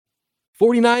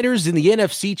49ers in the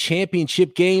NFC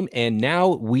Championship game, and now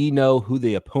we know who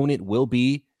the opponent will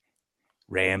be.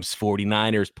 Rams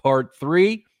 49ers Part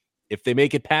 3. If they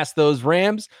make it past those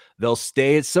Rams, they'll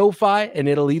stay at SoFi, and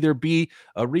it'll either be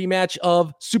a rematch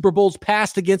of Super Bowls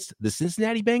past against the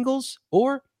Cincinnati Bengals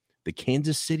or the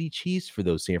Kansas City Chiefs for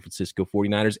those San Francisco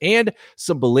 49ers, and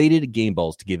some belated game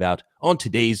balls to give out on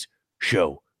today's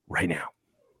show right now.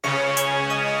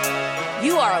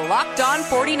 You are Locked On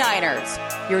 49ers,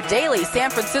 your daily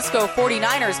San Francisco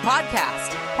 49ers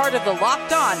podcast, part of the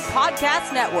Locked On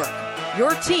Podcast Network,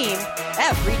 your team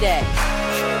every day.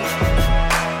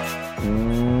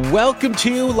 Welcome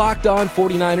to Locked On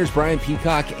 49ers. Brian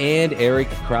Peacock and Eric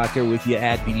Crocker with you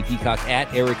at BD Peacock, at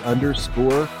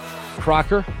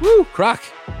Eric_Crocker. Woo, Croc.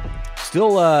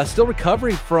 Still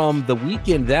recovering from the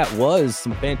weekend that was.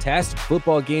 Some fantastic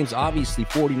football games. Obviously,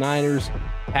 49ers,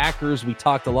 Packers. We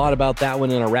talked a lot about that one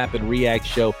in our Rapid React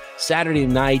show Saturday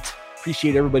night.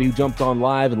 Appreciate everybody who jumped on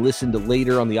live and listened to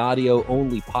later on the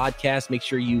audio-only podcast. Make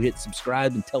sure you hit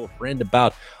subscribe and tell a friend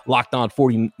about Locked On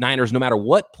 49ers, no matter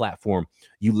what platform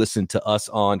you listen to us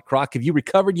on. Croc, have you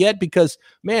recovered yet? Because,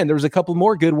 man, there was a couple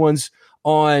more good ones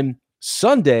on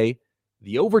Sunday.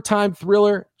 The overtime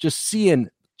thriller, just seeing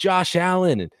Josh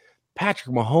Allen and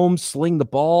Patrick Mahomes sling the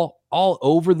ball all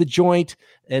over the joint.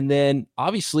 And then,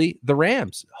 obviously, the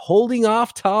Rams holding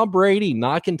off Tom Brady,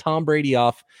 knocking Tom Brady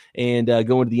off and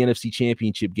going to the NFC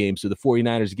Championship game. So the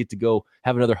 49ers get to go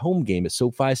have another home game at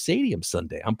SoFi Stadium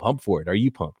Sunday. I'm pumped for it. Are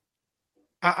you pumped?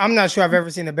 I'm not sure I've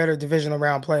ever seen a better divisional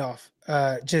round playoff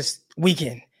just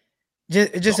weekend.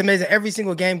 Just amazing. Every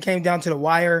single game came down to the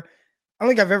wire. I don't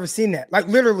think I've ever seen that. Like,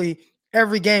 literally,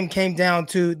 every game came down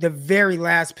to the very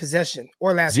last possession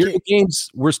or last Zero kick. games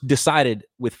were decided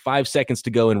with 5 seconds to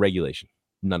go in regulation.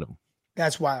 None of them.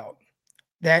 That's wild.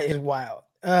 That is wild.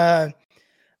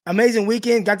 Amazing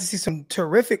weekend. Got to see some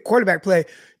terrific quarterback play.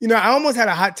 You know, I almost had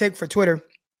a hot take for Twitter.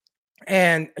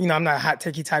 And, you know, I'm not a hot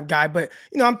takey type guy, but,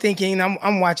 you know, I'm thinking,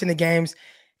 I'm watching the games,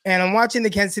 and I'm watching the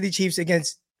Kansas City Chiefs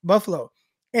against Buffalo.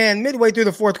 And midway through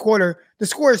the fourth quarter, the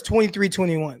score is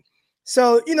 23-21.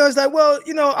 So, you know, it's like, well,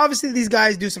 you know, obviously these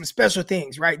guys do some special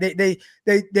things, right? They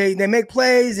make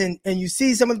plays, and you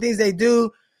see some of the things they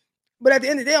do. But at the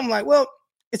end of the day, I'm like, well,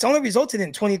 it's only resulted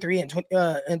in 23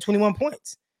 and 21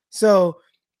 points. So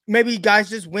maybe guys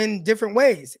just win different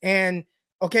ways. And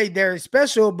okay, they're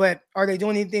special, but are they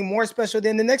doing anything more special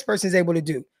than the next person's able to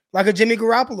do? Like a Jimmy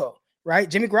Garoppolo, right?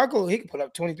 Jimmy Garoppolo, he could put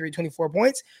up 23, 24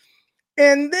 points.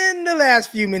 And then the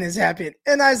last few minutes happened.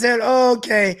 And I said,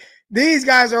 okay, these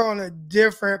guys are on a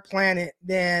different planet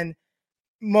than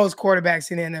most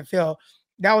quarterbacks in the NFL.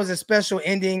 That was a special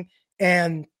ending.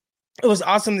 And it was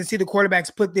awesome to see the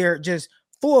quarterbacks put their just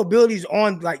full abilities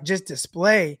on, like, just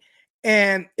display.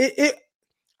 And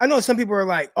I know some people are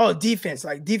like, oh, defense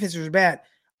was bad.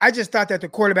 I just thought that the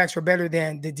quarterbacks were better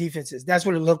than the defenses. That's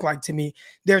what it looked like to me.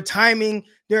 Their timing,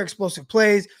 their explosive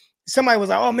plays. Somebody was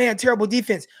like, oh, man, terrible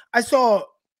defense. I saw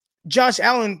Josh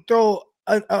Allen throw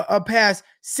a pass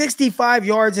 65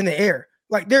 yards in the air.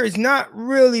 Like, there is not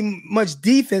really much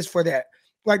defense for that.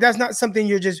 Like, that's not something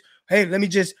you're just, hey, let me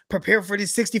just prepare for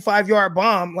this 65-yard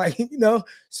bomb. Like, you know,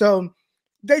 so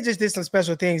they just did some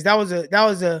special things. That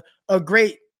was a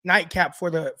great nightcap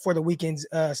for the weekend's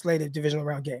slate of divisional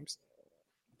round games.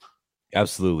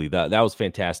 Absolutely. That was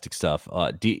fantastic stuff.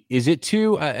 Is it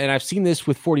too, and I've seen this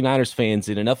with 49ers fans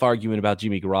and enough argument about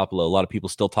Jimmy Garoppolo. A lot of people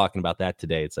still talking about that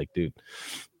today. It's like, dude,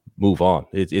 move on.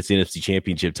 It's NFC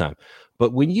Championship time.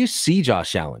 But when you see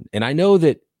Josh Allen, and I know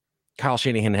that Kyle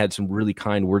Shanahan had some really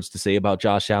kind words to say about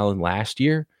Josh Allen last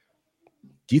year,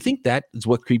 do you think that is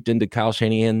what creeped into Kyle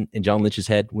Shanahan and John Lynch's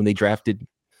head when they drafted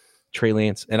Trey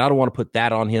Lance? And I don't want to put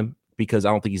that on him, because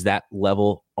I don't think he's that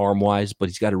level arm-wise, but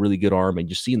he's got a really good arm, and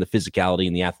just seeing the physicality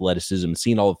and the athleticism,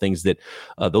 seeing all the things that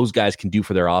those guys can do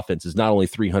for their offense is not only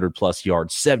 300-plus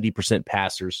yards, 70%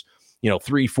 passers,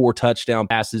 3-4 touchdown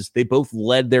passes. They both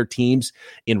led their teams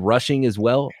in rushing as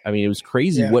well. I mean, it was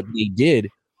crazy what they did.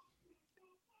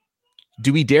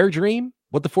 Do we dare dream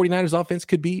what the 49ers offense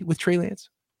could be with Trey Lance?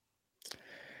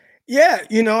 Yeah,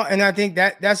 and I think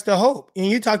that's the hope. And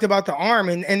you talked about the arm,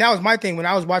 and that was my thing when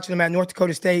I was watching him at North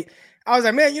Dakota State. I was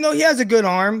like, man, he has a good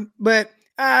arm, but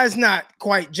it's not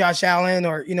quite Josh Allen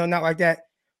or, not like that.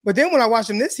 But then when I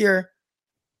watched him this year,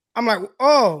 I'm like,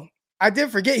 oh, I did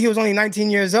forget he was only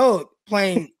 19 years old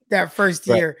playing that first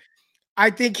year. Right. I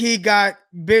think he got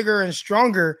bigger and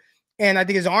stronger, and I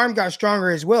think his arm got stronger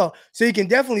as well. So you can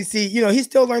definitely see, he's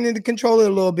still learning to control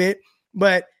it a little bit,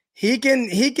 but he can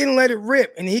let it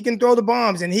rip, and he can throw the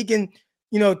bombs, and he can,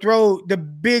 throw the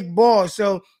big ball.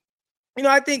 So,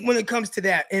 I think when it comes to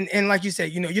that, and like you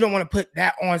said, you don't want to put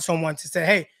that on someone to say,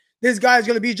 hey, this guy's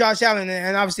going to be Josh Allen.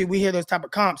 And obviously we hear those type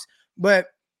of comps, but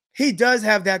he does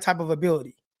have that type of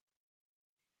ability.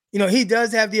 He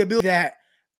does have the ability, that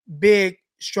big,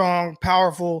 strong,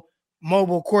 powerful,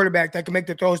 mobile quarterback that can make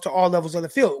the throws to all levels of the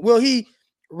field. Will he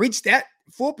reach that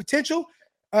full potential?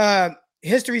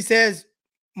 History says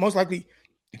most likely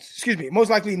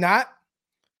not,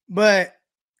 but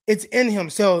it's in him.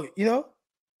 So,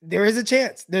 there is a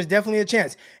chance. There's definitely a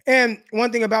chance. And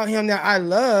one thing about him that I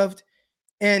loved,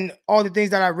 and all the things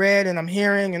that I read and I'm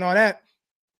hearing and all that,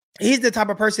 he's the type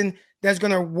of person that's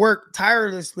going to work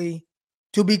tirelessly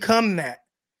to become that.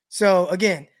 So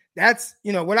again, that's,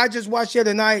 what I just watched the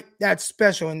other night, that's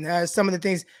special. And some of the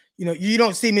things, you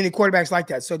don't see many quarterbacks like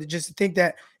that. So to just think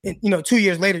that, 2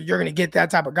 years later, you're going to get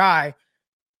that type of guy,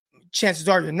 chances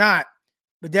are you're not.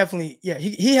 But definitely, yeah,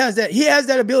 he has that. He has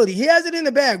that ability. He has it in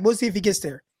the bag. We'll see if he gets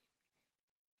there.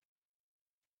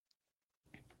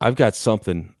 I've got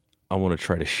something I want to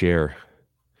try to share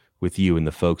with you and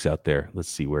the folks out there. Let's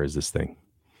see, where is this thing?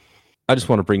 I just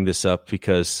want to bring this up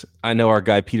because I know our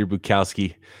guy Peter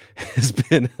Bukowski has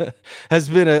been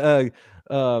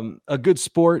a good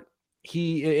sport.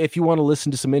 If you want to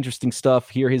listen to some interesting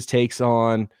stuff, hear his takes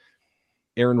on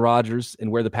Aaron Rodgers and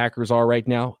where the Packers are right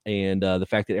now, and the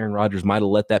fact that Aaron Rodgers might have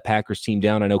let that Packers team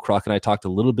down. I know Croc and I talked a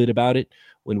little bit about it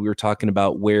when we were talking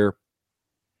about where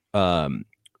Tom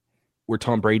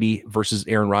Brady versus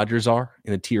Aaron Rodgers are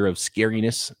in a tier of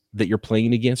scariness that you're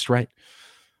playing against, right?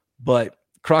 But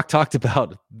Croc talked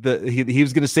about he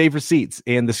was going to save receipts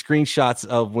and the screenshots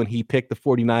of when he picked the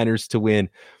 49ers to win.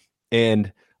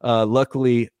 And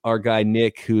luckily, our guy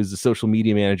Nick, who is the social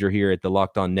media manager here at the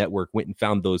Locked On Network, went and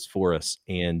found those for us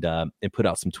and put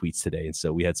out some tweets today. And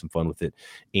so we had some fun with it.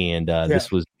 And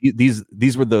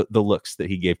these were the looks that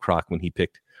he gave Croc when he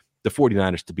picked the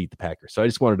 49ers to beat the Packers. So I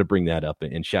just wanted to bring that up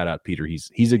and shout out Peter.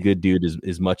 He's a good dude,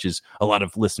 as much as a lot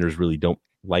of listeners really don't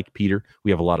like Peter. We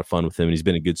have a lot of fun with him, and he's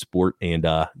been a good sport. And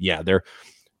they're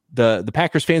the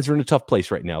Packers fans are in a tough place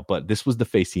right now, but this was the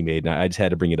face he made, and I just had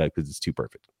to bring it up because it's too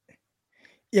perfect.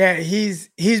 Yeah, he's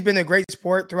been a great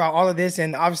sport throughout all of this,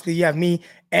 and obviously you have me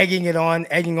egging on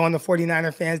the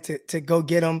 49er fans to go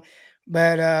get them.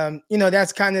 But,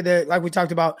 that's kind of like we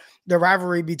talked about, the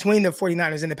rivalry between the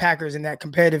 49ers and the Packers and that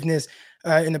competitiveness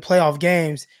in the playoff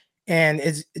games. And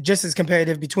it's just as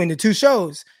competitive between the two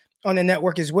shows on the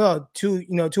network as well. Two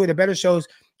of the better shows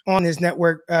on this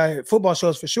network, football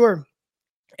shows for sure.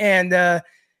 And, the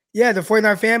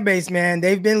 49er fan base, man,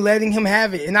 they've been letting him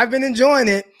have it. And I've been enjoying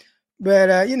it. But,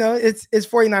 it's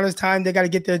 49ers time. They got to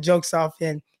get their jokes off.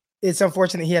 And it's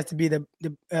unfortunate he has to be the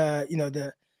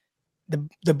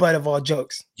butt of all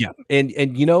jokes. Yeah.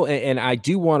 And I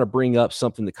do want to bring up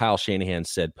something that Kyle Shanahan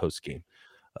said post-game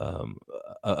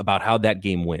about how that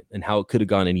game went and how it could have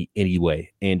gone any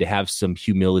way, and to have some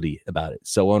humility about it.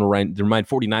 So I want to remind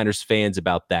 49ers fans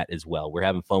about that as well. We're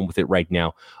having fun with it right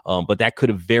now. But that could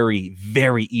have very,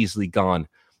 very easily gone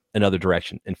another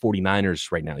direction. And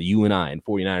 49ers right now, you and I and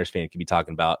 49ers fan could be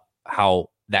talking about how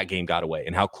that game got away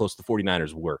and how close the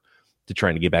 49ers were to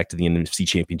trying to get back to the NFC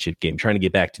Championship game, trying to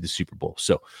get back to the Super Bowl.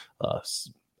 So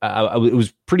it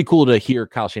was pretty cool to hear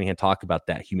Kyle Shanahan talk about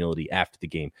that humility after the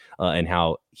game and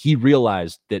how he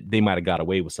realized that they might have got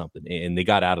away with something, and they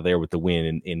got out of there with the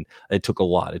win. And it took a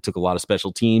lot. It took a lot of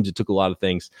special teams. It took a lot of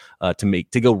things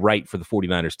to go right for the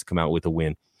 49ers to come out with a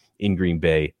win in Green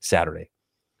Bay Saturday.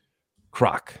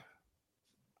 Croc,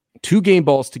 2 game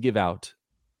balls to give out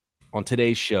on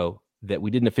today's show that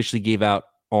we didn't officially give out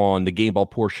on the game ball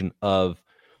portion of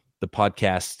the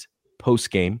podcast post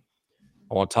game.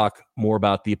 I want to talk more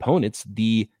about the opponents,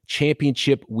 the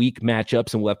championship week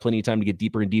matchups, and we'll have plenty of time to get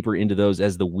deeper and deeper into those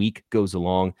as the week goes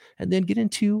along, and then get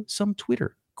into some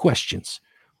Twitter questions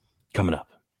coming up.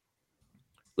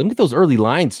 Let me get those early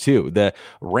lines too. The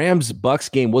Rams-Bucks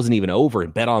game wasn't even over,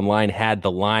 and BetOnline had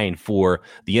the line for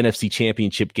the NFC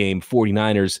Championship game,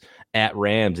 49ers at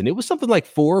Rams, and it was something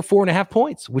like 4.5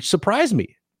 points, which surprised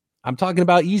me. I'm talking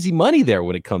about easy money there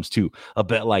when it comes to a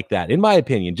bet like that, in my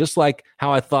opinion, just like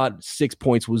how I thought 6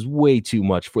 points was way too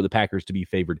much for the Packers to be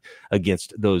favored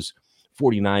against those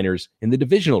 49ers in the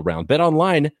divisional round.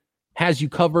 BetOnline has you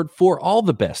covered for all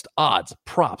the best odds,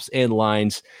 props, and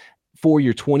lines for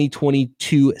your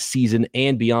 2022 season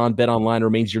and beyond. BetOnline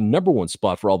remains your number one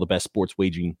spot for all the best sports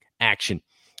wagering action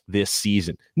this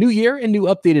season. New year and new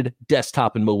updated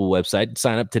desktop and mobile website.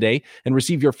 Sign up today and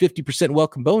receive your 50%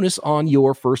 welcome bonus on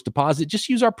your first deposit. Just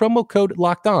use our promo code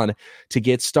Locked On to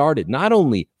get started. Not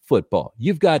only football,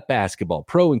 you've got basketball,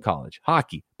 pro and college,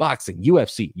 hockey, boxing,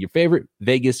 UFC, your favorite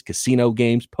Vegas casino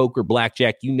games, poker,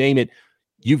 blackjack, you name it,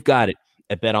 you've got it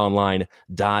at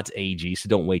betonline.ag. So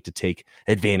don't wait to take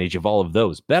advantage of all of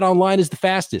those. BetOnline is the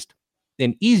fastest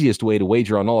and easiest way to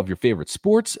wager on all of your favorite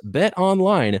sports.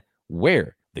 BetOnline,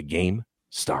 where the game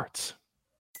starts.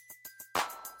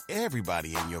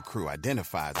 Everybody in your crew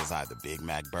identifies as either Big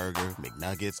Mac Burger,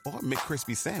 McNuggets, or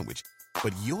McCrispy Sandwich.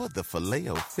 But you're the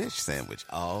Filet-O-Fish Sandwich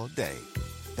all day.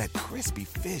 That crispy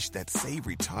fish, that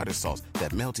savory tartar sauce,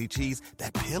 that melty cheese,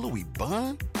 that pillowy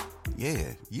bun.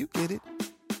 Yeah, you get it.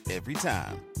 Every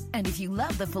time. And if you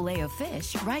love the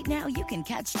Filet-O-Fish, right now you can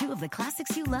catch 2 of the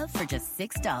classics you love for just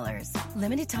 $6.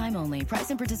 Limited time only. Price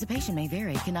and participation may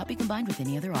vary. Cannot be combined with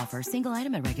any other offer. Single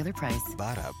item at regular price.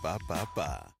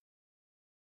 Ba-da-ba-ba-ba.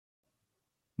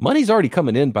 Money's already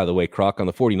coming in, by the way, Croc, on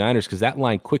the 49ers, because that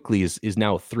line quickly is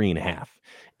now 3.5.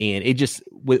 And it just,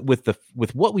 with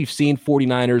what we've seen,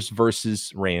 49ers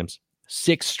versus Rams,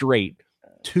 6 straight,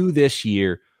 2 this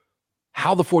year,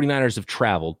 how the 49ers have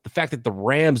traveled, the fact that the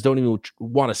Rams don't even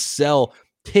want to sell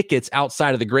tickets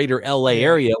outside of the greater LA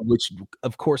area, which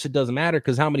of course it doesn't matter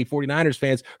because how many 49ers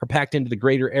fans are packed into the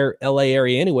greater LA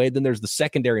area anyway. Then there's the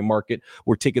secondary market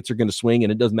where tickets are going to swing,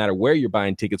 and it doesn't matter where you're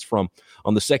buying tickets from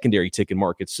on the secondary ticket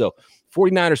market. So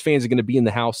 49ers fans are going to be in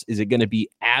the house. Is it going to be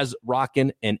as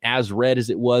rocking and as red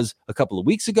as it was a couple of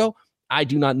weeks ago? I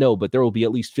do not know, but there will be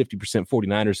at least 50%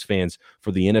 49ers fans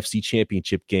for the NFC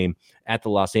Championship game at the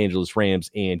Los Angeles Rams.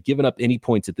 And giving up any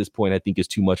points at this point, I think, is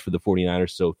too much for the 49ers.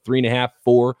 So 3.5,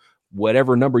 4,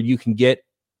 whatever number you can get,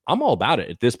 I'm all about it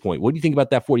at this point. What do you think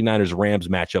about that 49ers-Rams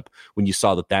matchup when you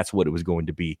saw that that's what it was going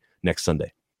to be next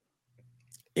Sunday?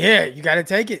 Yeah, you got to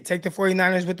take it. Take the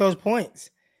 49ers with those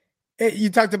points. You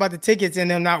talked about the tickets and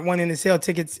them not wanting to sell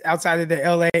tickets outside of the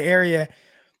LA area.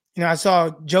 You know, I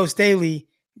saw Joe Staley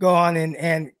go on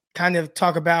and kind of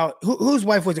talk about whose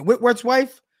wife was it? Whitworth's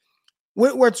wife?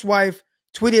 Whitworth's wife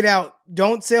tweeted out,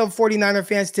 "Don't sell 49er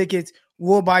fans tickets.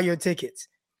 We'll buy your tickets."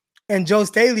 And Joe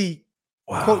Staley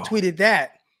quote tweeted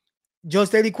that. Joe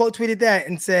Staley quote tweeted that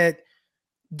and said,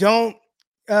 "Don't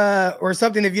or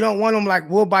something. If you don't want them, like,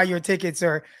 we'll buy your tickets,"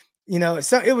 or, you know,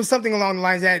 so it was something along the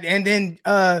lines of that. And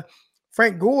then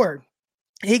Frank Gore,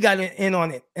 he got in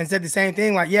on it and said the same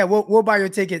thing, like, "Yeah, we'll buy your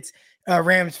tickets,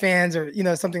 Rams fans," or, you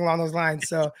know, something along those lines.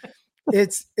 So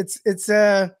there's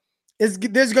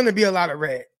going to be a lot of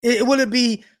red. Will it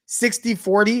be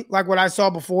 60-40 like what I saw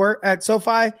before at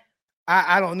SoFi?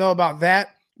 I don't know about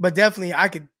that, but definitely I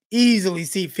could easily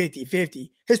see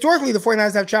 50-50. Historically, the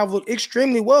 49ers have traveled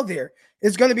extremely well there.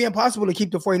 It's going to be impossible to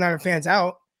keep the 49er fans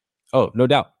out. Oh, no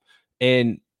doubt.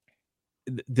 And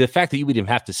the fact that you would even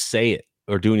have to say it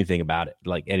or do anything about it,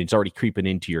 like, and it's already creeping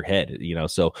into your head, you know,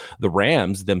 so the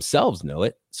Rams themselves know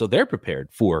it. So they're prepared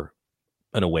for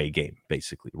an away game,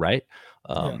 basically, right?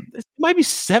 It might be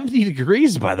 70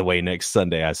 degrees, by the way, next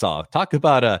Sunday. I saw talk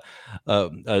about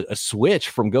a switch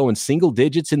from going single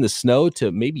digits in the snow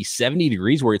to maybe 70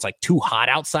 degrees where it's like too hot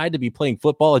outside to be playing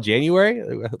football in January.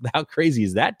 How crazy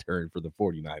is that turn for the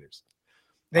 49ers?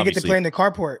 They get to play in the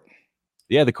carport.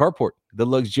 Yeah, the carport, the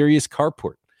luxurious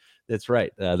carport. That's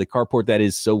right. The carport that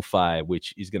is SoFi,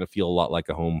 which is going to feel a lot like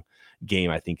a home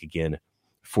game, I think, again,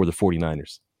 for the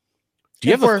 49ers. Do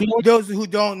you have for those who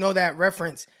don't know that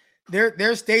reference,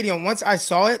 their stadium, once I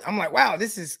saw it, I'm like, wow,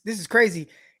 this is crazy.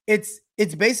 It's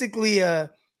basically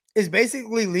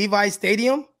Levi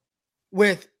Stadium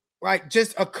with like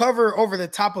just a cover over the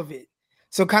top of it.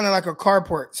 So kind of like a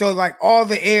carport. So like all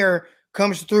the air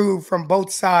comes through from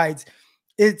both sides.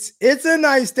 It's a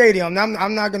nice stadium.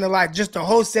 I'm not going to lie. Just the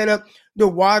whole setup, the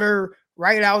water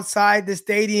right outside the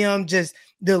stadium, just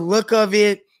the look of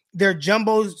it, their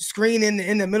jumbo screen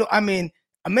in the middle. I mean,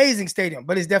 amazing stadium,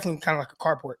 but it's definitely kind of like a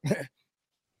carport.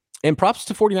 And props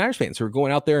to 49ers fans who are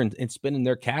going out there and spending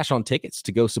their cash on tickets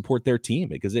to go support their team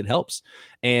because it helps.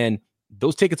 And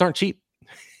those tickets aren't cheap.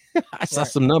 I saw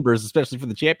some numbers, especially for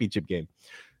the championship game.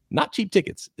 Not cheap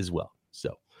tickets as well.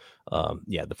 So,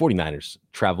 the 49ers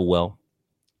travel well.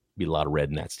 Be a lot of red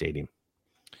in that stadium.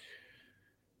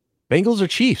 Bengals or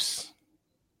Chiefs?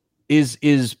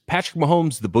 Is Patrick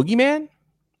Mahomes the boogeyman?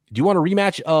 Do you want a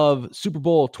rematch of Super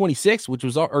Bowl 26,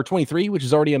 or 23, which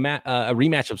is already a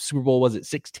rematch of Super Bowl, was it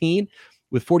 16,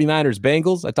 with 49ers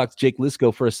Bengals? I talked to Jake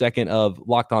Lisco for a second of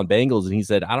Locked On Bengals, and he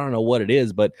said, I don't know what it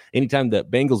is, but anytime the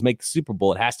Bengals make the Super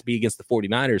Bowl, it has to be against the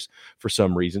 49ers for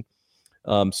some reason.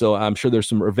 So I'm sure there's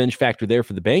some revenge factor there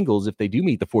for the Bengals if they do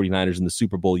meet the 49ers in the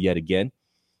Super Bowl yet again.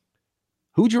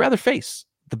 Who would you rather face?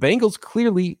 The Bengals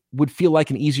clearly would feel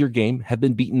like an easier game, have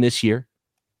been beaten this year.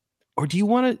 Or do you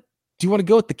want to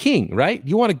go at the king, right?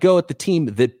 You want to go at the team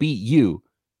that beat you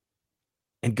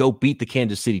and go beat the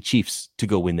Kansas City Chiefs to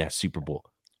go win that Super Bowl.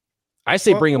 I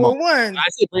say bring them on. I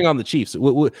say bring on the Chiefs.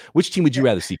 Which team would you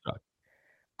rather see, Doug?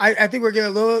 I think we're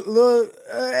getting a little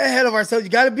ahead of ourselves.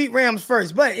 You got to beat Rams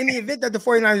first. But in the event that the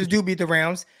 49ers do beat the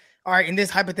Rams, all right, in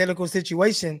this hypothetical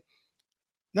situation,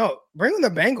 no, bring in the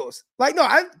Bengals. Like, no,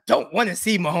 I don't want to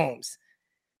see Mahomes.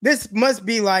 This must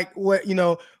be like what,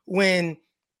 when,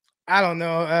 I don't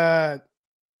know,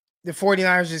 the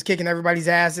 49ers just kicking everybody's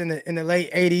ass in the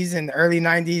late 80s and the early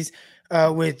 90s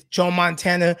with Joe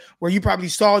Montana, where you probably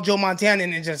saw Joe Montana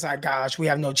and it's just like, gosh, we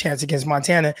have no chance against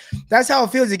Montana. That's how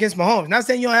it feels against Mahomes. Not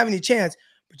saying you don't have any chance,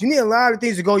 but you need a lot of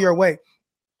things to go your way.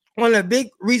 One of the big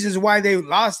reasons why they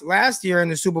lost last year in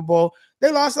the Super Bowl,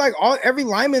 they lost like every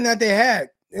lineman that they had,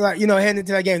 heading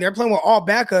into that game. They're playing with all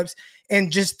backups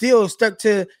and just still stuck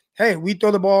to, hey, we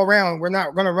throw the ball around. We're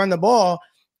not going to run the ball.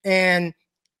 And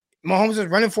Mahomes was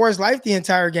running for his life the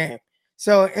entire game.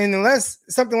 So, and unless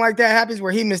something like that happens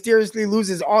where he mysteriously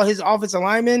loses all his offensive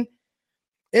linemen,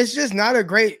 it's not a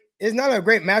great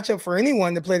matchup for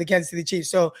anyone to play the Kansas City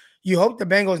Chiefs. So you hope the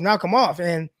Bengals knock them off.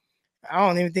 And I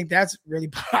don't even think that's really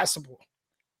possible.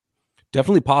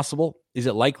 Definitely possible. Is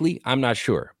it likely? I'm not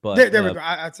sure. But there we go.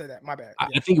 I'd say that. My bad. Yeah.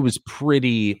 I think it was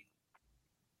pretty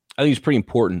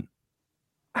important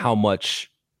how much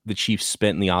the Chiefs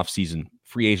spent in the offseason,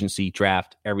 free agency,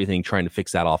 draft, everything, trying to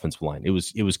fix that offensive line. It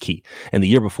was key. And the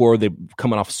year before, they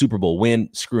coming off a Super Bowl win,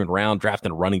 screwing around,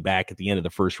 drafting a running back at the end of the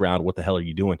first round. What the hell are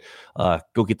you doing?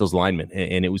 Go get those linemen.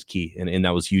 And it was key. And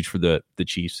that was huge for the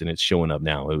Chiefs, and it's showing up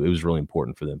now. It was really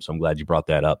important for them. So I'm glad you brought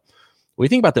that up. What do you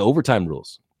think about the overtime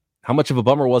rules? How much of a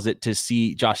bummer was it to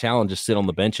see Josh Allen just sit on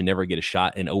the bench and never get a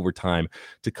shot in overtime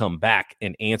to come back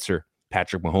and answer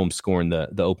Patrick Mahomes scoring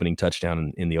the opening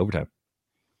touchdown in the overtime?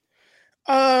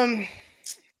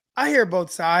 I hear both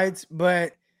sides,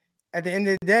 but at the end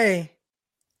of the day,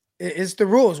 it's the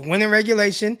rules. Win in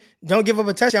regulation. Don't give up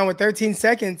a touchdown with 13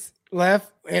 seconds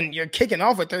left, and you're kicking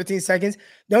off with 13 seconds.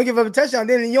 Don't give up a touchdown,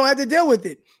 then you don't have to deal with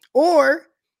it. Or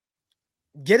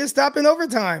get a stop in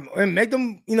overtime and make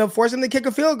them, force them to kick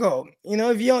a field goal.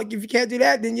 If you can't do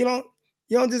that, then you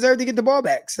don't deserve to get the ball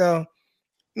back. So,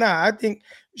 I think,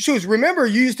 remember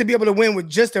you used to be able to win with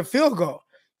just a field goal.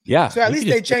 Yeah. So at least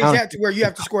they changed that to where you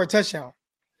have to score a touchdown.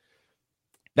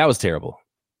 That was terrible.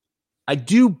 I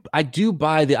do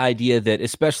buy the idea that,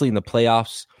 especially in the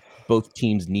playoffs, both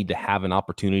teams need to have an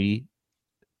opportunity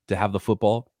to have the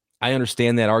football. I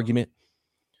understand that argument.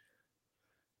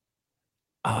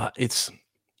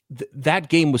 That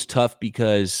game was tough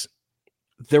because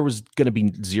there was going to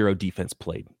be zero defense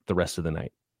played the rest of the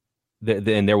night.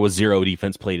 And there was zero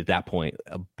defense played at that point,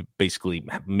 basically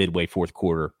midway fourth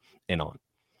quarter and on.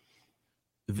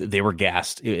 They were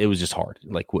gassed. It was just hard.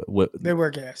 Like what they were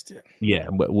gassed. Yeah. Yeah.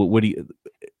 What do you,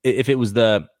 if it was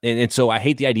and so I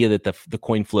hate the idea that the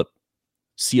coin flip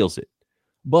seals it,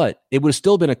 but it would have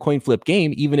still been a coin flip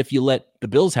game, even if you let the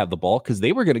Bills have the ball, because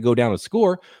they were going to go down and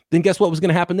score. Then guess what was going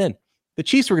to happen then? The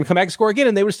Chiefs were going to come back and score again,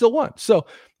 and they would have still won. So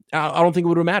I don't think it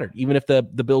would have mattered, even if the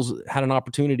Bills had an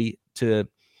opportunity to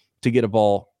get a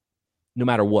ball, no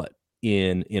matter what,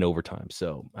 in overtime.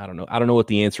 So I don't know. I don't know what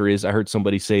the answer is. I heard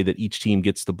somebody say that each team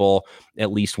gets the ball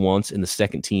at least once, and the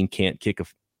second team can't kick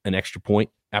an extra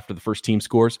point after the first team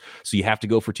scores. So you have to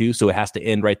go for two. So it has to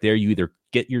end right there. You either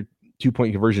get your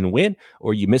 2-point conversion and win,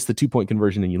 or you miss the 2-point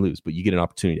conversion and you lose. But you get an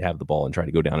opportunity to have the ball and try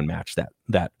to go down and match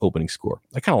that opening score.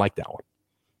 I kind of like that one.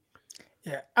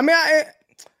 Yeah, I mean,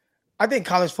 I think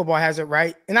college football has it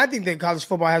right, and I think that college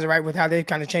football has it right with how they've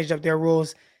kind of changed up their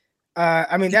rules.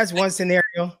 I mean, that's one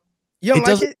scenario. You don't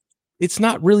like it? It's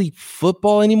not really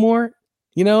football anymore.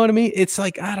 You know what I mean? It's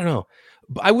like, I don't know.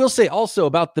 But I will say also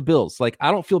about the Bills, like, I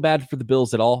don't feel bad for the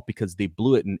Bills at all because they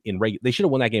blew it in they should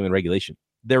have won that game in regulation.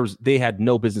 They had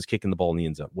no business kicking the ball in the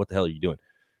end zone. What the hell are you doing?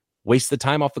 Waste the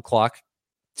time off the clock,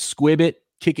 squib it,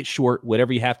 kick it short,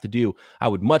 whatever you have to do. I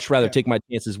would much rather take my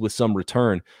chances with some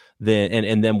return than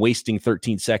and then wasting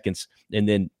 13 seconds and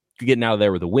then getting out of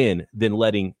there with a win than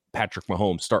letting Patrick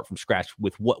Mahomes start from scratch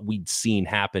with what we'd seen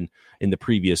happen in the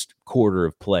previous quarter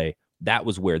of play. That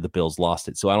was where the Bills lost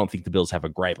it. So I don't think the Bills have a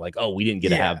gripe like, oh, we didn't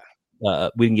get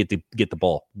we didn't get to get the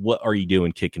ball. What are you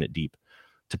doing kicking it deep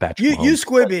to Patrick Mahomes? You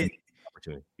squib it.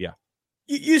 Opportunity. Yeah.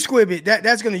 You squib it.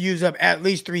 That's going to use up at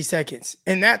least 3 seconds.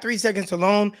 And that 3 seconds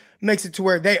alone makes it to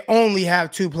where they only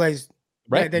have 2 plays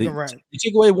that they can run. You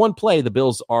take away one play, the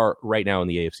Bills are right now in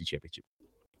the AFC Championship.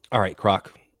 All right,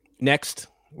 Croc. Next,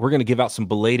 we're going to give out some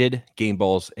belated game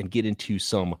balls and get into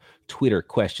some Twitter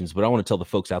questions. But I want to tell the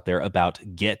folks out there about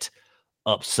Get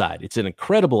Upside. It's an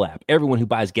incredible app everyone who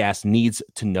buys gas needs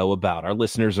to know about. Our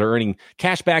listeners are earning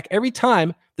cash back every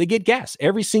time they get gas.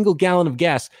 Every single gallon of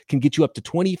gas can get you up to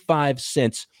 25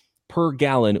 cents per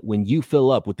gallon when you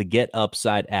fill up with the Get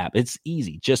Upside app. It's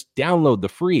easy. Just download the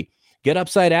free Get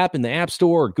Upside app in the App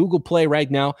Store or Google Play right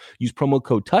now. Use promo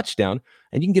code touchdown,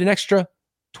 and you can get an extra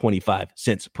 25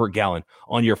 cents per gallon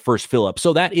on your first fill up.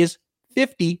 So that is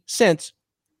 50 cents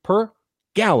per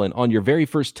gallon on your very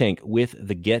first tank with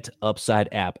the Get Upside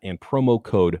app and promo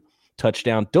code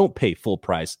touchdown. Don't pay full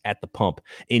price at the pump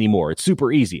anymore. It's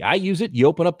super easy. I use it. You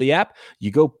open up the app,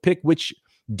 you go pick which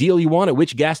deal you want at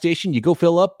which gas station, you go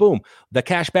fill up, boom. The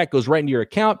cash back goes right into your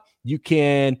account. You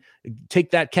can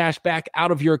take that cash back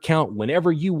out of your account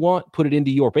whenever you want, put it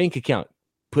into your bank account,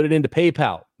 put it into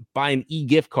PayPal, buy an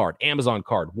e-gift card, Amazon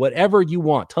card, whatever you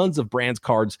want. Tons of brands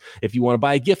cards if you want to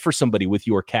buy a gift for somebody with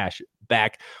your cash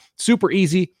back. Super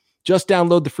easy. Just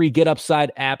download the free Get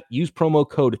Upside app. Use promo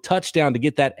code touchdown to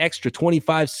get that extra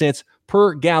 25 cents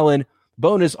per gallon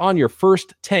bonus on your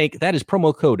first tank. That is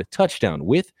promo code touchdown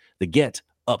with the Get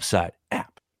Upside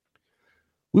app.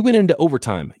 We went into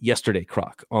overtime yesterday,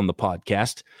 Croc, on the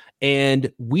podcast,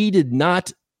 and we did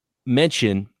not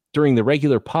mention during the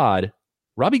regular pod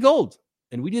Robbie Gould,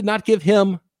 and we did not give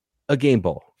him a game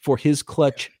ball for his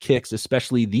clutch kicks,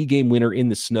 especially the game winner in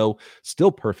the snow.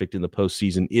 Still perfect in the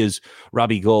postseason is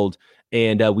Robbie Gould.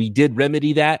 And we did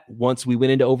remedy that once we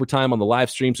went into overtime on the live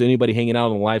stream. So anybody hanging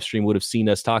out on the live stream would have seen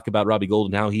us talk about Robbie Gould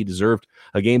and how he deserved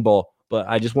a game ball. But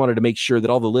I just wanted to make sure that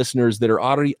all the listeners that are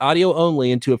audio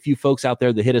only, and to a few folks out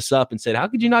there that hit us up and said, how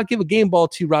could you not give a game ball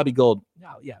to Robbie Gould?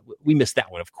 No, yeah, we missed that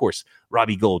one. Of course,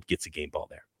 Robbie Gould gets a game ball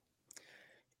there.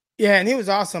 Yeah, and he was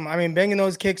awesome. I mean, banging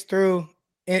those kicks through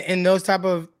in those type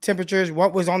of temperatures,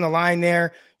 what was on the line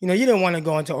there? You know, you didn't want to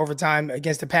go into overtime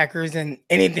against the Packers, and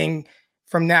anything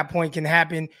from that point can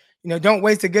happen. You know, don't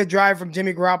waste a good drive from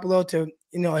Jimmy Garoppolo to,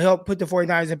 you know, help put the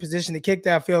 49ers in position to kick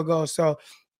that field goal. So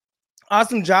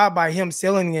awesome job by him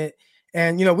sealing it.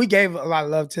 And, you know, we gave a lot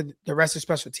of love to the rest of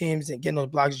special teams and getting those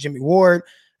blocks. Jimmy Ward,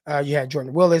 you had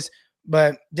Jordan Willis,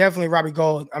 but definitely Robbie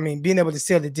Gould. I mean, being able to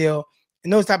seal the deal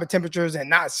in those type of temperatures and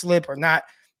not slip or not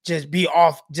just be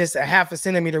off just a half a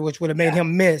centimeter, which would have made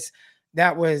him miss.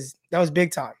 That was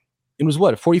big time. It was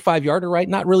what, a 45-yarder, right?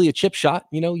 Not really a chip shot.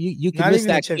 You know, you can miss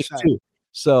that kick too.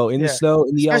 So in the snow,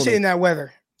 in the especially element. in that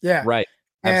weather. Yeah. Right.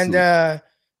 Absolutely. And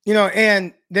you know,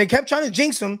 and they kept trying to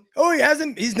jinx him. Oh,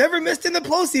 he's never missed in the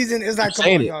postseason. It's like, come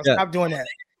on, y'all, stop doing that.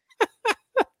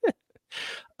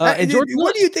 And Jordan,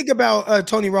 what do you think about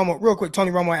Tony Romo? Real quick,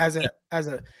 Tony Romo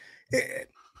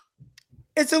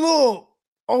it's a little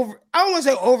over. I don't want to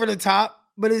say over the top,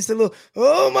 but it's a little.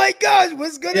 Oh my gosh,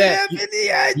 what's gonna happen?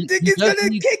 I think he's gonna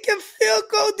kick a field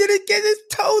goal. Did it get his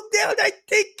toe down? I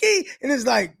think and it's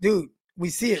like, dude, we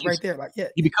see it right there. Like, yeah,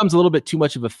 he becomes a little bit too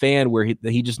much of a fan where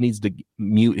he just needs to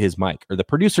mute his mic, or the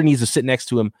producer needs to sit next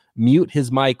to him, mute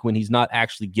his mic when he's not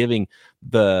actually giving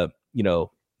the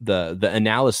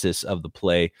analysis of the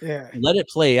play. Yeah. Let it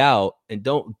play out and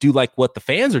don't do like what the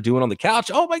fans are doing on the couch.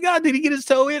 Oh my God, did he get his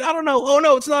toe in? I don't know. Oh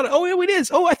no, it's not. Oh yeah, it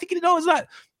is. Oh, I think it. No, it's not.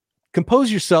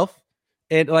 Compose yourself.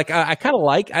 And like, I kind of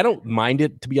I don't mind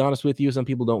it, to be honest with you. Some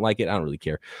people don't like it. I don't really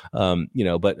care.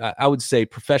 But I would say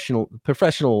professional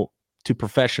to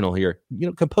professional here,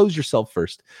 compose yourself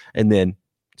first and then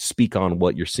speak on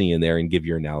what you're seeing there and give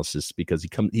your analysis, because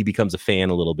he becomes a fan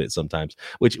a little bit sometimes,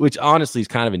 which honestly is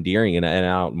kind of endearing, and I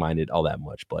don't mind it all that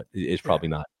much, but it's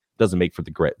probably doesn't make for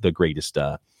the greatest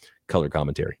color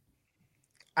commentary.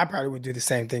 I probably would do the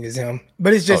same thing as him,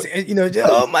 but it's just,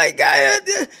 oh my God,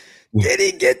 did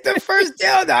he get the first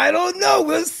down? I don't know.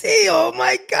 We'll see. Oh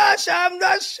my gosh, I'm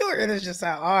not sure. And it's just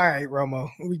like, all right, Romo,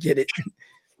 we get it.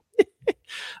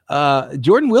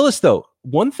 Jordan Willis, though,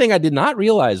 one thing I did not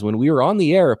realize when we were on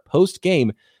the air post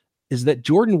game is that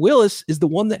Jordan Willis is the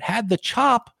one that had the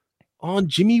chop on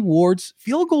Jimmy Ward's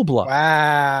field goal block.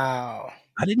 Wow.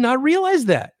 I did not realize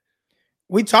that.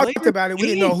 We talked about it. We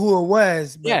didn't know who it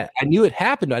was. But... Yeah, I knew it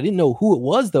happened. I didn't know who it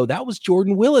was, though. That was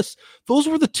Jordan Willis. Those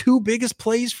were the two biggest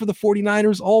plays for the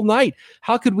 49ers all night.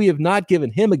 How could we have not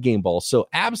given him a game ball? So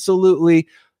absolutely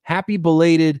happy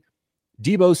belated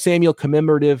Deebo Samuel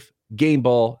commemorative game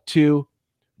ball to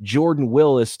Jordan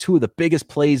Willis. Two of the biggest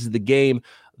plays of the game.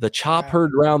 The chop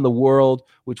heard around the world,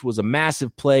 which was a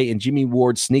massive play, and Jimmy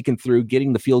Ward sneaking through,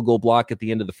 getting the field goal block at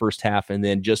the end of the first half, and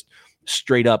then just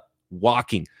straight up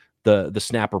walking the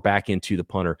snapper back into the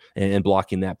punter and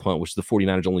blocking that punt, which the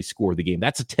 49ers only scored the game.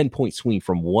 That's a 10-point swing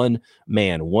from one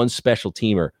man, one special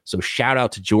teamer. So shout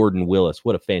out to Jordan Willis.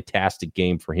 What a fantastic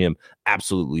game for him.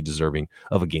 Absolutely deserving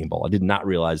of a game ball. I did not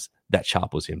realize that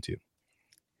chop was him too.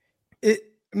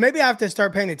 Maybe I have to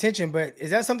start paying attention, but is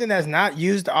that something that's not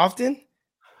used often?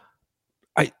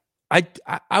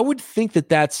 I would think that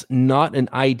that's not an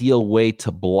ideal way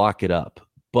to block it up,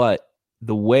 but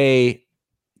the way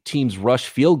teams rush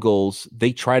field goals,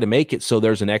 they try to make it so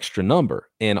there's an extra number.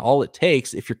 And all it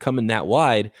takes, if you're coming that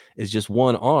wide, is just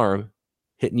one arm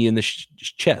hitting you in the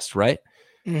chest, right?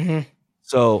 Mm-hmm.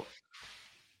 So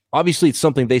obviously it's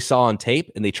something they saw on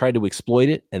tape and they tried to exploit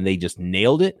it and they just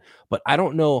nailed it. But I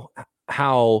don't know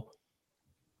how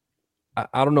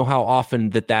often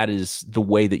that is the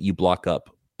way that you block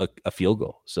up a field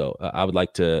goal. So I would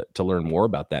like to learn more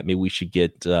about that. Maybe we should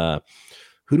get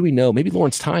who do we know? Maybe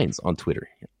Lawrence Tynes on Twitter.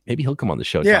 Maybe he'll come on the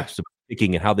show. Yeah. Talk about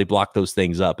kicking and how they block those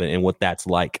things up and what that's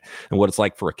like and what it's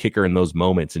like for a kicker in those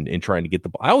moments and trying to get the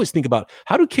ball. I always think about,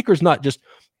 how do kickers not just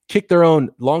kick their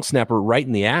own long snapper right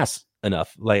in the ass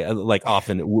enough, like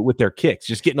often with their kicks,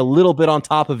 just getting a little bit on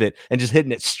top of it and just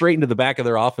hitting it straight into the back of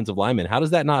their offensive lineman? How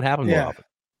does that not happen more often?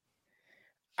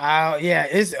 Yeah,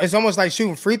 it's almost like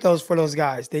shooting free throws for those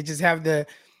guys. They just got the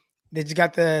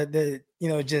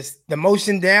just the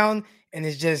motion down, and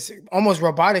it's just almost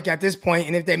robotic at this point.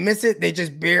 And if they miss it, they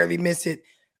just barely miss it,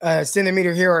 a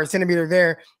centimeter here or a centimeter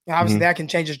there. And obviously that can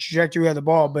change the trajectory of the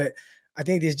ball. But I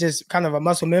think it's just kind of a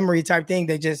muscle memory type thing.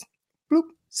 They just bloop,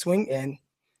 swing and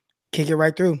kick it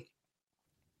right through.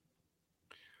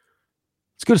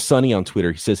 Let's go to Sonny on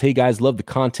Twitter. He says, "Hey guys, love the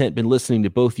content. Been listening to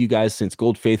both you guys since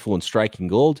Gold Faithful and Striking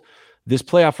Gold. This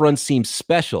playoff run seems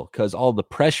special because all the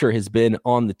pressure has been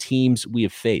on the teams we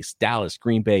have faced. Dallas,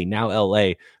 Green Bay, now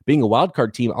LA. Being a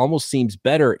wildcard team almost seems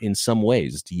better in some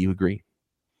ways. Do you agree?"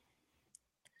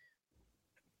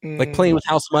 Like playing with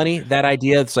house money, that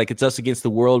idea, it's like it's us against the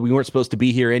world. We weren't supposed to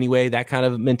be here anyway, that kind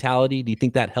of mentality. Do you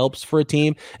think that helps for a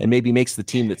team and maybe makes the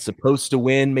team that's supposed to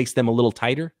win, makes them a little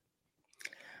tighter?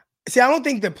 See, I don't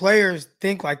think the players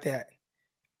think like that.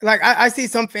 Like, I see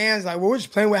some fans like, well, we're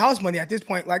just playing with house money at this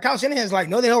point. Like, Kyle Shanahan's like,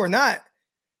 no, the hell we're not.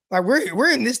 Like, we're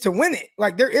in this to win it.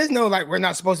 Like, there is no, like, we're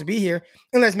not supposed to be here.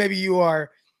 Unless maybe you are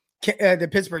the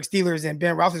Pittsburgh Steelers and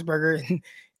Ben Roethlisberger.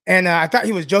 And I thought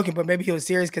he was joking, but maybe he was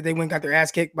serious because they went and got their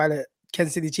ass kicked by the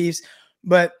Kansas City Chiefs.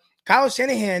 But Kyle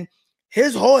Shanahan,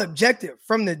 his whole objective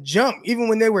from the jump, even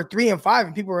when they were 3-5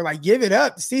 and people were like, give it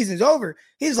up, the season's over.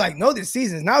 He's like, no, this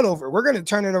season's not over. We're going to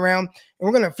turn it around and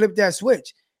we're going to flip that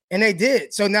switch. And they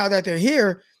did. So now that they're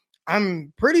here,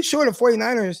 I'm pretty sure the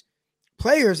 49ers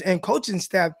players and coaching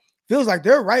staff feels like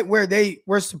they're right where they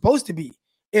were supposed to be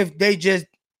if they just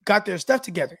got their stuff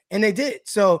together. And they did.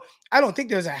 So I don't think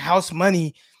there's a house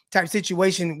money type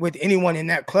situation with anyone in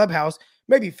that clubhouse.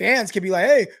 Maybe fans could be like,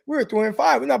 hey, we're 3-5.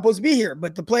 We're not supposed to be here.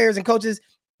 But the players and coaches,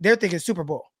 they're thinking Super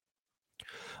Bowl.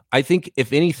 I think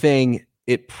if anything,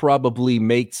 it probably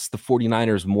makes the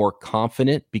 49ers more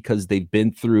confident because they've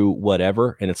been through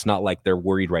whatever, and it's not like they're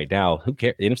worried right now. Who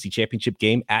cares? The NFC Championship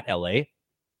game at LA,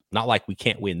 not like we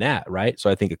can't win that, right? So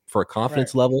I think for a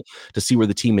confidence level, to see where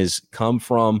the team has come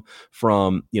from,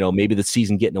 maybe the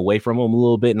season getting away from them a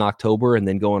little bit in October and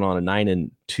then going on a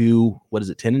 9-2, what is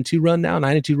it, 10-2 run now?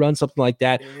 9-2 run, something like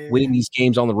that, winning these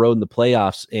games on the road in the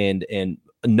playoffs and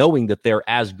knowing that they're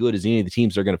as good as any of the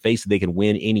teams they're going to face, that they can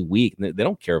win any week. They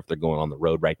don't care if they're going on the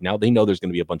road right now. They know there's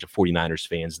going to be a bunch of 49ers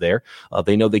fans there.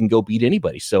 They know they can go beat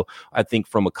anybody. So I think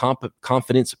from a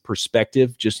confidence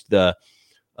perspective, just the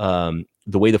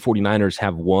way the 49ers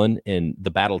have won and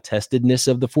the battle-testedness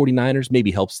of the 49ers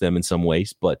maybe helps them in some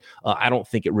ways. But I don't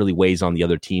think it really weighs on the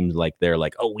other teams like they're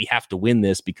like, oh, we have to win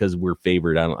this because we're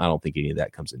favored. I don't think any of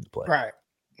that comes into play. Right.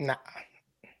 Nah.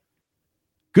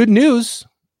 Good news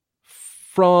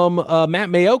from Matt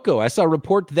Mayoko. I saw a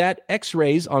report that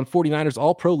X-rays on 49ers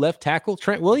All-Pro left tackle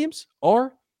Trent Williams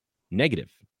are negative.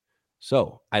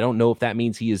 So I don't know if that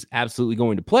means he is absolutely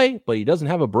going to play, but he doesn't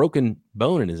have a broken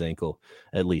bone in his ankle,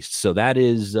 at least. So that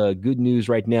is good news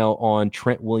right now on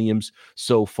Trent Williams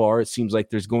so far. It seems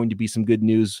like there's going to be some good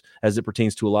news as it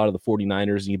pertains to a lot of the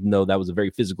 49ers, even though that was a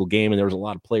very physical game and there was a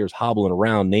lot of players hobbling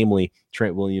around, namely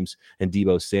Trent Williams and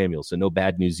Deebo Samuel. So no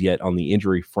bad news yet on the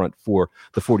injury front for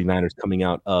the 49ers coming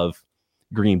out of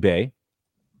Green Bay.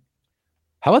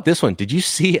 How about this one? Did you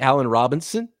see Allen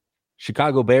Robinson,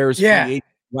 Chicago Bears free agent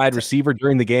wide receiver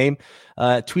during the game,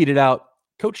 tweeted out,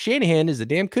 Coach Shanahan is a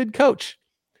damn good coach.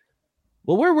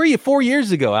 Well, where were you 4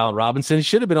 years ago, Allen Robinson? He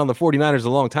should have been on the 49ers a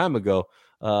long time ago.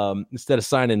 Instead of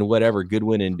signing whatever,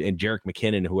 Goodwin and Jerick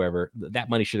McKinnon, whoever, that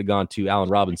money should have gone to Allen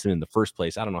Robinson in the first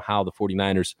place. I don't know how the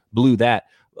 49ers blew that.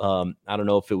 I don't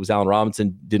know if it was Allen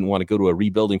Robinson didn't want to go to a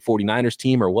rebuilding 49ers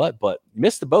team or what, but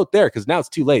missed the boat there because now it's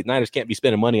too late. Niners can't be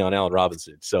spending money on Allen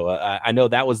Robinson. So I know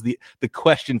that was the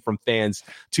question from fans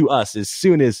to us as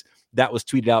soon as that was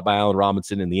tweeted out by Allen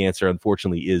Robinson, and the answer,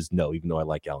 unfortunately, is no, even though I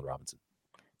like Allen Robinson.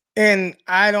 And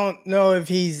I don't know if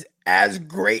he's as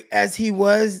great as he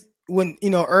was when,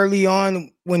 early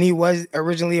on when he was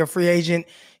originally a free agent,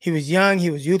 he was young, he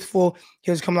was youthful,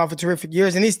 he was coming off of terrific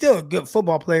years, and he's still a good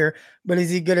football player, but is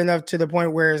he good enough to the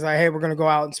point where it's like, hey, we're going to go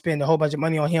out and spend a whole bunch of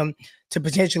money on him to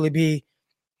potentially be,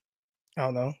 I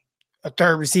don't know, a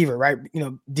third receiver, right?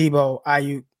 Debo,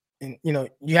 Ayuk, and,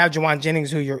 you have Jawan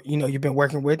Jennings, who you've been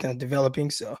working with and developing.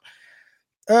 So,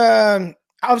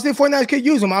 obviously 49ers could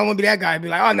use him. I don't want to be that guy and be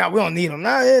like, oh, no, we don't need him.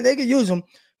 No, they could use him,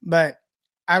 but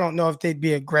I don't know if they'd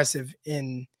be aggressive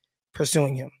in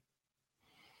pursuing him.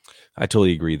 I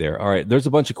totally agree there. All right, there's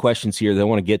a bunch of questions here that I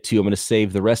want to get to. I'm going to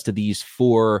save the rest of these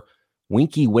for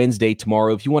Winky Wednesday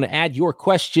tomorrow. If you want to add your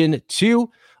question to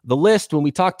the list when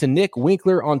we talk to Nick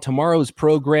Winkler on tomorrow's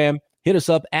program, hit us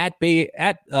up at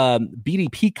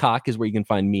BD Peacock is where you can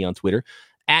find me on Twitter,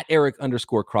 at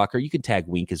Eric_Crocker. You can tag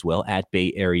Wink as well, at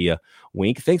Bay Area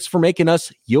Wink. Thanks for making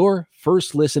us your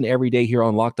first listen every day here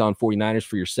on Locked On 49ers.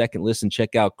 For your second listen,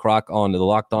 check out Croc on the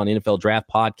Locked On NFL Draft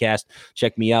podcast.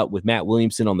 Check me out with Matt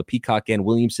Williamson on the Peacock and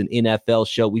Williamson NFL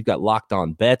show. We've got Locked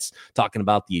On Bets, talking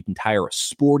about the entire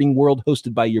sporting world,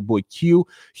 hosted by your boy Q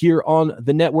here on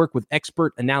the network with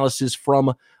expert analysis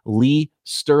from Lee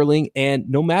Sterling. And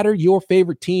no matter your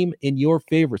favorite team in your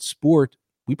favorite sport,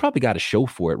 we probably got a show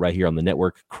for it right here on the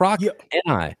network. Croc and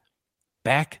I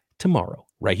back tomorrow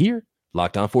right here,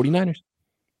 Locked On 49ers.